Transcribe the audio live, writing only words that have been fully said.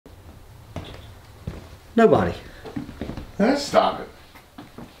Nobody. Stop it.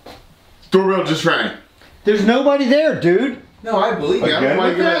 Doorbell just rang. There's nobody there, dude. No, I believe you. I don't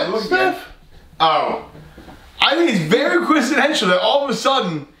want to get that stuff. Oh. I think it's very coincidental that all of a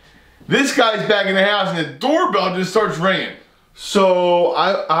sudden, this guy's back in the house and the doorbell just starts ringing. So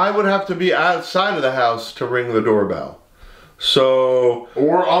I would have to be outside of the house to ring the doorbell. So,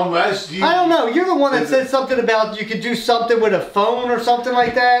 or unless you... I don't know. You're the one that said something about you could do something with a phone or something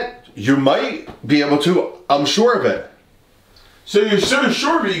like that. You might be able to. I'm sure of it. So you're so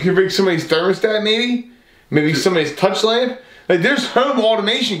sure that you can ring somebody's thermostat maybe? Maybe somebody's touch lamp? Like there's home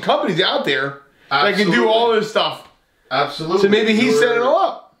automation companies out there that can do all this stuff. Absolutely. So maybe he set it all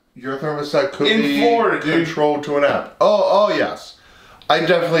up. Your thermostat could in be Florida, dude. Controlled to an app. Oh yes. I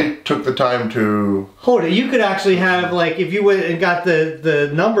definitely took the time to... Hold it, you could actually have, like, if you went and got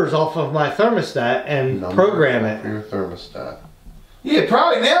the numbers off of my thermostat and program it. For your thermostat. Yeah,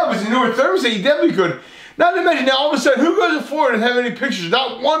 probably now if it's a newer thermostat, you definitely could. Not to mention, now all of a sudden, who goes to Florida and have any pictures?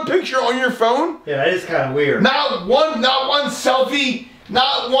 Not one picture on your phone? Yeah, that is kind of weird. Not one selfie,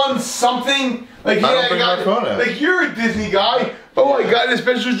 not one something. Like, I don't bring my phone out. Like, you're a Disney guy. Oh, I got a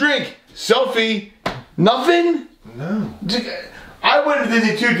special drink. Selfie. Nothing? No. I went to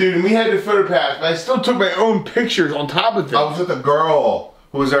Disney too, dude, and we had the photo pass, but I still took my own pictures on top of it. I was with a girl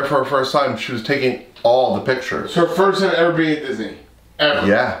who was there for her first time. She was taking all the pictures. It's her first time ever being at Disney. Ever.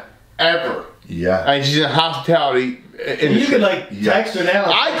 Yeah. Ever. Yeah. And she's in hospitality. You could like text her now.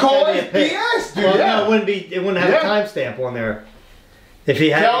 I call it BS, dude. Well, no, it wouldn't have a timestamp on there. If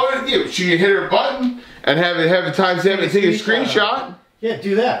he had. Tell her, yeah, she can hit her button and have a timestamp and take a screenshot. Yeah,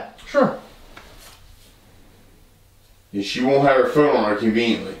 do that. Sure. Yeah, she won't have her phone on her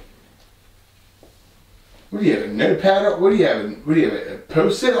conveniently. What do you have? A notepad? What do you have? A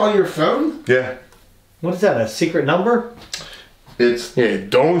post-it on your phone? Yeah. What is that? A secret number? It's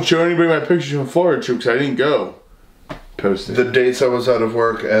don't show anybody my pictures from Florida trip because I didn't go. Post-it. The dates I was out of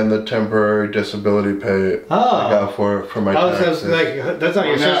work and the temporary disability pay I got for my taxes. I was like, that's not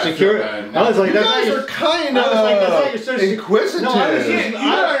your social security. I was like, that's not your kind of. That's not your social inquisitive. No,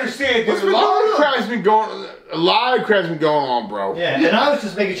 I don't understand. A lot of crap's been going. A lot of crap's been going on, bro. Yeah, and I was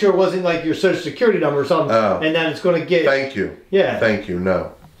just making sure it wasn't like your social security number or something, and then it's going to get. Thank you. Yeah. Thank you.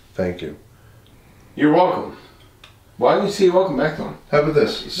 No. Thank you. You're welcome. Why didn't you say welcome back on? How about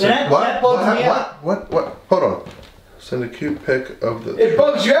this? That bugs me out. What? Hold on. Send a cute pic of the. It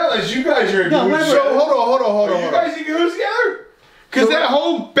bugs you out as you guys are. No, so hold on. You guys in cahoots together? Because that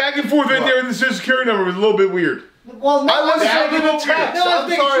whole back and forth right there with the social security number was a little bit weird. Well, no, I wasn't paying attention. attention. No, I was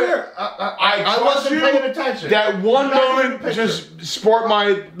making sure. I wasn't paying attention. That one moment just sparked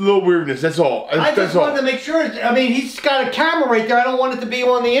my little weirdness. That's all. I just wanted to make sure. I mean, he's got a camera right there. I don't want it to be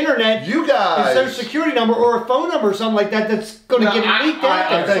on the internet. You guys. His social security number or a phone number or something like that that's going to get leaked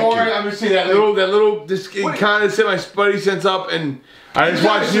out I'm there. sorry. I'm just saying that little. This kind of set my spidey sense up, and I just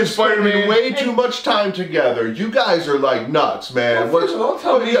watched new Spider-Man. Way too much time together. You guys are like nuts, man. Well, don't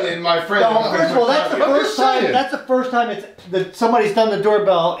tell me and my friend. First of all, that's the first time. That's the first time that somebody's done the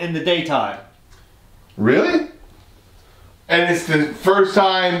doorbell in the daytime. Really? And it's the first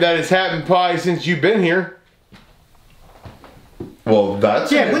time that it's happened probably since you've been here. Well,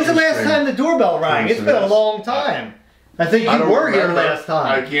 that's when's the last time the doorbell rang? It's been a long time. I think you were here last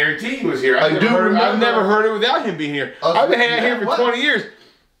time. I guarantee he was here. I've never heard it without him being here. I've been hanging out here for 20 years.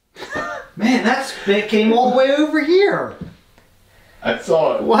 Man, that came all the way over here. I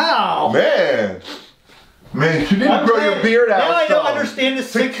saw it. Wow. Man, you need to grow your beard out. Now I don't understand the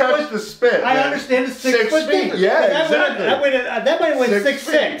 6 foot. Catch the spit. I understand the 6 foot feet. difference. Yeah, exactly. That might have went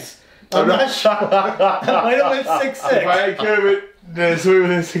 6'6". I'm not sure. That might have went 6'6". If I had COVID, then somebody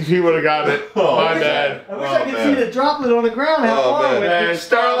within 6 feet would have got it. My bad. I wish I could see the droplet on the ground. How far it went.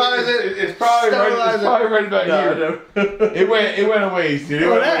 Sterilize it. It's probably right about here. It went a ways, dude.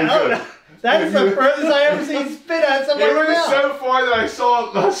 That's the furthest I ever seen spit at somebody. It went so far that I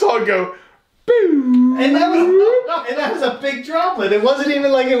saw it go. Boom. And that was a big droplet. It wasn't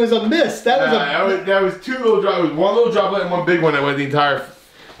even like it was a mist. That was two little droplets. One little droplet and one big one that went the entire.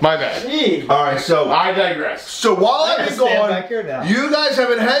 My bad. Gee. All right, so I digress. So while I've been gone, you guys have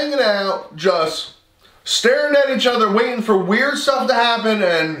been hanging out, just staring at each other, waiting for weird stuff to happen,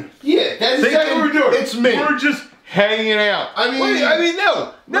 and that's exactly what we're doing. It's me. We're just hanging out.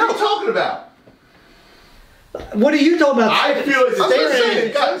 No. What are you talking about? What are you talking about? I feel like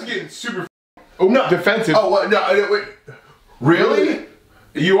the guy's getting super defensive. Oh, no, wait. Really?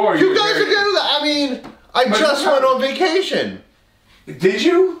 You are. You guys are getting that. I mean, I just went on vacation. Did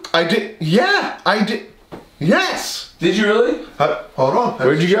you? I did. Yeah, I did. Yes. Did you really? Hold on.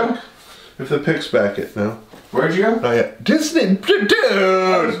 Where'd you go? If the pic's back it, no. Where'd you go? Not yet. Disney, dude.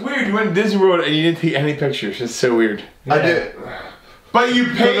 That was weird. you went to Disney World and you didn't take any pictures. It's so weird. I did. But you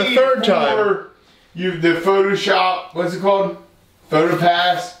paid the third time. The Photoshop, what's it called?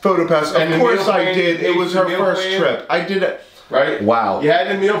 PhotoPass. PhotoPass. Of course I did. It was her first trip. I did it. Right? Wow. You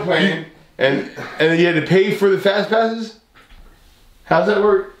had the meal plan, and then you had to pay for the fast passes? How's that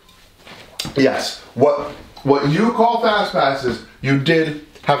work? Yes. What you call fast passes, you did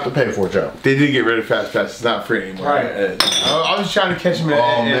have to pay for, Joe. They did get rid of fast passes. It's not free anymore. Right. I was trying to catch them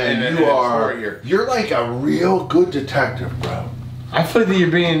You're like a real good detective, bro. I feel that you're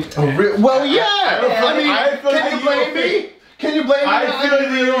being... Well, yeah. Can you blame me? Can you blame me? I feel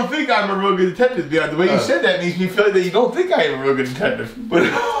like you don't think I'm a real good detective. The way you said that makes me feel like that you don't think I am a real good detective.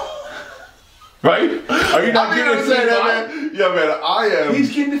 Right? Are you not going to say that, man? Yeah, man, I am.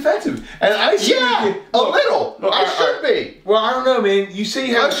 He's getting defensive. And I see a little. I should be. Well, I don't know, man. You say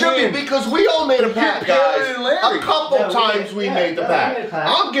you have I should be because we all made a pact, guys. A couple times we made the pact.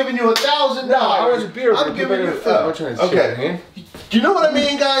 I'm giving you $1,000. No, I was a beer. I'm giving you okay. Do you know what I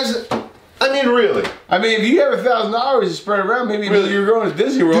mean, guys? I mean, really. I mean, if you have $1,000 to spread around, maybe you're going to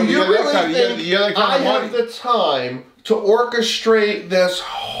Disney World. Do you really think I have the time to orchestrate this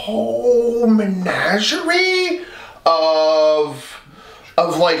whole menagerie of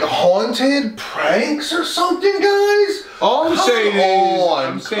like haunted pranks or something, guys? All I'm saying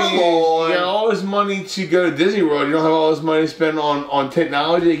is, you got all this money to go to Disney World. You don't have all this money to spend on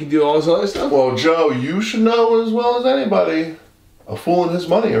technology. You can do all this other stuff. Well, Joe, you should know as well as anybody. A fool and his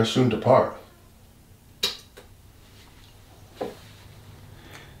money are soon to part.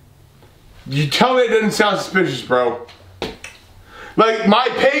 You tell me it doesn't sound suspicious, bro. Like, my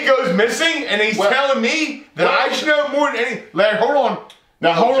pay goes missing, and he's telling me that I should know more than any... Larry, hold on.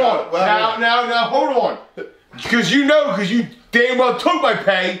 Now, hold on. Now, hold on. Because you damn well took my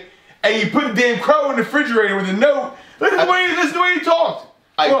pay, and you put the damn crow in the refrigerator with a note. Listen to the way you talked.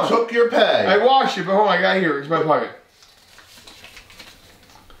 I took your pay. I washed it, but hold on, I got it here. It's in my pocket.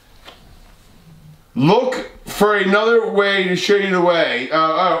 Look for another way to show you the way.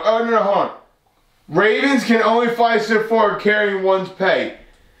 No, hold on. Ravens can only fly so far carrying one's pay.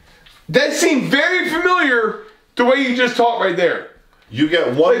 That seemed very familiar the way you just talked right there. You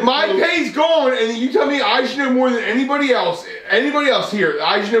get one. Like my pay's gone, and you tell me I should know more than anybody else. Anybody else here?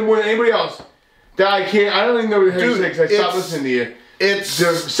 I should know more than anybody else. That I can't. I don't even know what the hell you say because I stopped listening to you. It's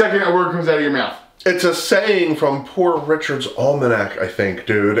the second that word comes out of your mouth. It's a saying from Poor Richard's Almanac, I think,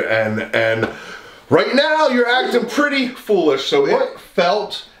 dude. And right now you're acting pretty foolish. So it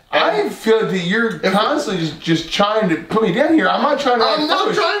felt. I feel that you're constantly just trying to put me down here. I'm not trying to. I'm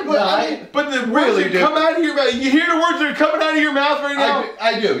not trying to. But the words that come out of your mouth. You hear the words that are coming out of your mouth right now?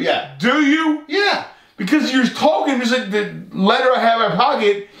 I do, yeah. Do you? Yeah. Because you're talking just like the letter I have in my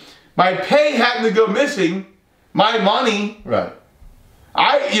pocket. My pay happened to go missing. My money. Right.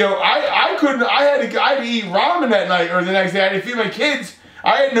 I couldn't. I had to eat ramen that night or the next day. I had to feed my kids.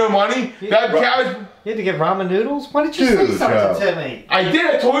 I had no money. You had to get ramen noodles? Why did you say something to me? I did.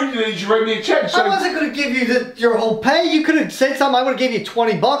 I told you that you should write me a check. So I wasn't going to give you your whole pay. You could have said something. I would have given you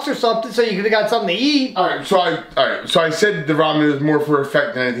 $20 or something so you could have got something to eat. All right. So I said the ramen noodles more for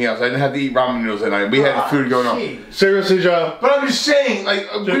effect than anything else. I didn't have to eat ramen noodles that night. We had food going on. Seriously, Joe? But I'm just saying, like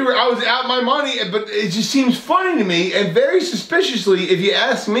I was out my money, but it just seems funny to me and very suspiciously, if you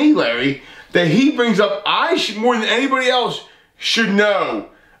ask me, Larry, that he brings up I should more than anybody else should know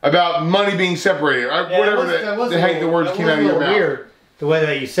about money being separated. Whatever the heck the words came out of your mouth. Weird, the way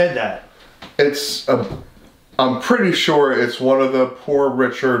that you said that. It's I'm pretty sure it's one of the Poor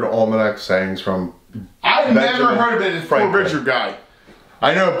Richard Almanac sayings from I've never heard of this Poor Richard guy.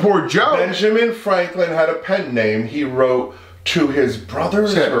 I know Poor Joe. Benjamin Franklin had a pen name he wrote to his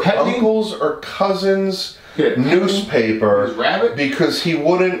brothers or uncles or cousins newspaper because he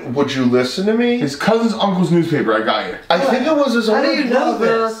wouldn't. Would you listen to me? His cousin's uncle's newspaper. I got you. I think it was his older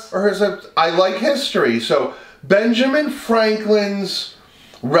brother or his. I like history, so Benjamin Franklin's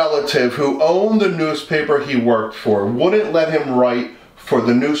relative who owned the newspaper he worked for wouldn't let him write for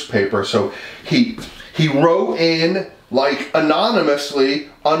the newspaper, so he wrote in like anonymously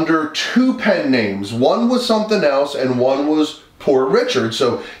under two pen names. One was something else, and one was Poor Richard.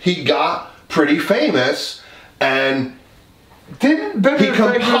 So he got pretty famous. And he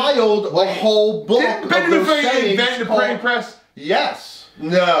compiled a whole book of those sayings. Invent the printing press? Yes.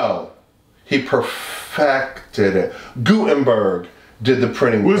 No. He perfected it. Gutenberg did the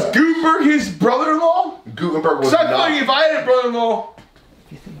printing press. Was Gutenberg his brother-in-law? Gutenberg was not. So I feel like if I had a brother-in-law...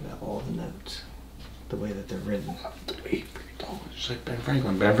 If you think about all the notes, the way that they're written. Just like Ben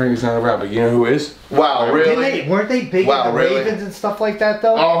Franklin. Ben Franklin's not around, but you know who is? Wow, really? Weren't they big in the Ravens and stuff like that,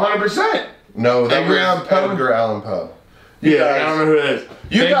 though? Oh, 100%. No, that was Edgar Allan Poe. Yeah, I don't know who it is.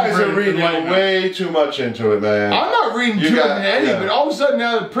 You guys are reading way too much into it, man. I'm not reading too much into anything, but all of a sudden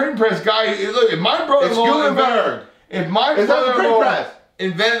now the print press guy, look, if my brother-in-law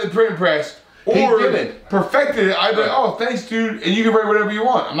invented the print press, or perfected it, I'd be like, oh, thanks, dude, and you can write whatever you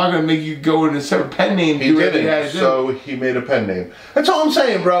want. I'm not going to make you go in a separate pen name. He didn't, so he made a pen name. That's all I'm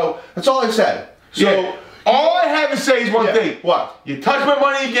saying, bro. That's all I said. So all I have to say is one thing. What? You touch my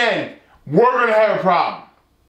money again, we're going to have a problem.